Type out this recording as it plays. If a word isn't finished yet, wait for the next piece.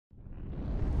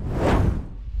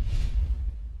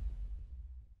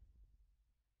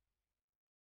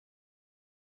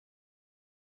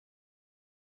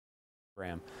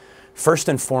First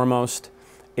and foremost,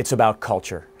 it's about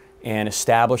culture and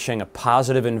establishing a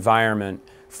positive environment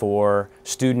for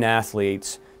student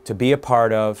athletes to be a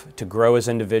part of, to grow as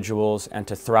individuals, and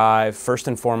to thrive first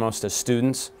and foremost as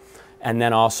students, and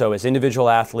then also as individual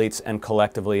athletes and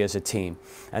collectively as a team.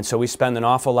 And so we spend an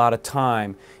awful lot of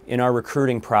time in our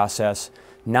recruiting process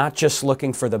not just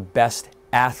looking for the best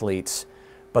athletes,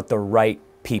 but the right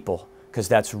people, because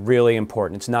that's really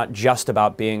important. It's not just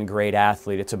about being a great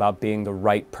athlete, it's about being the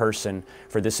right person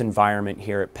for this environment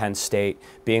here at Penn State,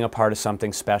 being a part of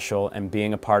something special and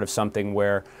being a part of something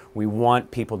where we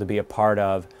want people to be a part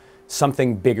of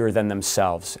something bigger than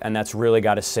themselves. And that's really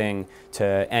got to sing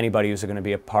to anybody who's going to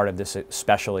be a part of this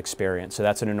special experience. So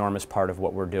that's an enormous part of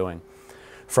what we're doing.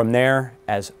 From there,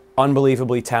 as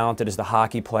unbelievably talented as the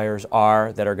hockey players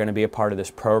are that are going to be a part of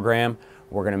this program,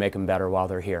 we're going to make them better while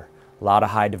they're here. A lot of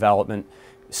high development,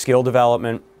 skill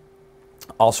development,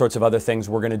 all sorts of other things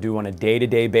we're going to do on a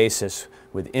day-to-day basis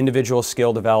with individual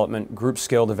skill development, group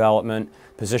skill development,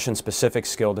 position-specific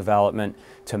skill development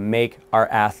to make our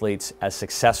athletes as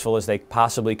successful as they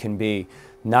possibly can be,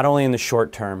 not only in the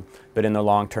short term, but in the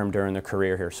long term during their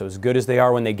career here. So as good as they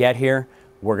are when they get here,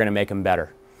 we're going to make them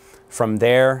better. From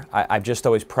there, I've just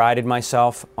always prided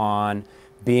myself on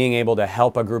being able to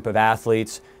help a group of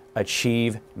athletes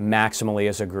achieve maximally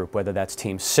as a group, whether that's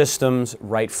team systems,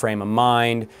 right frame of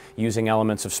mind, using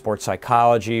elements of sports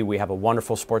psychology. We have a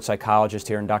wonderful sports psychologist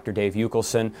here in Dr. Dave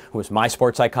Eukelson, who was my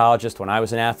sports psychologist when I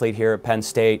was an athlete here at Penn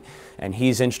State, and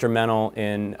he's instrumental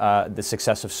in the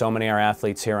success of so many of our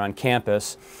athletes here on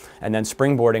campus. And then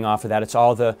springboarding off of that, it's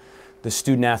all the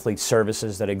student athlete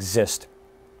services that exist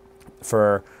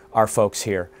for our folks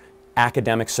here.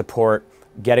 Academic support,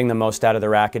 getting the most out of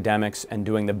their academics and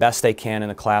doing the best they can in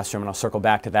the classroom, and I'll circle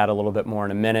back to that a little bit more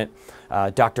in a minute.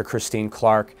 Dr. Christine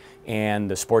Clark and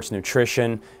the sports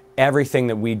nutrition, everything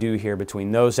that we do here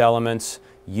between those elements,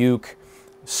 UC,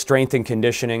 strength and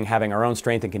conditioning, having our own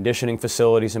strength and conditioning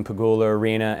facilities in Pagula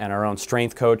Arena, and our own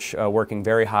strength coach working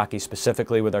very hockey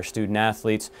specifically with our student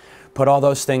athletes. Put all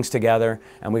those things together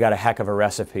and we got a heck of a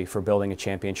recipe for building a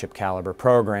championship caliber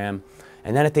program.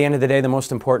 And then at the end of the day, the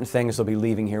most important thing is they'll be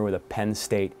leaving here with a Penn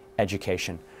State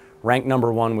education. Ranked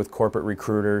 #1 with corporate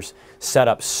recruiters, set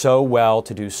up so well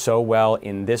to do so well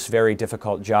in this very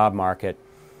difficult job market.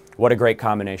 What a great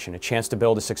combination, a chance to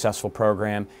build a successful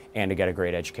program and to get a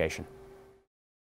great education.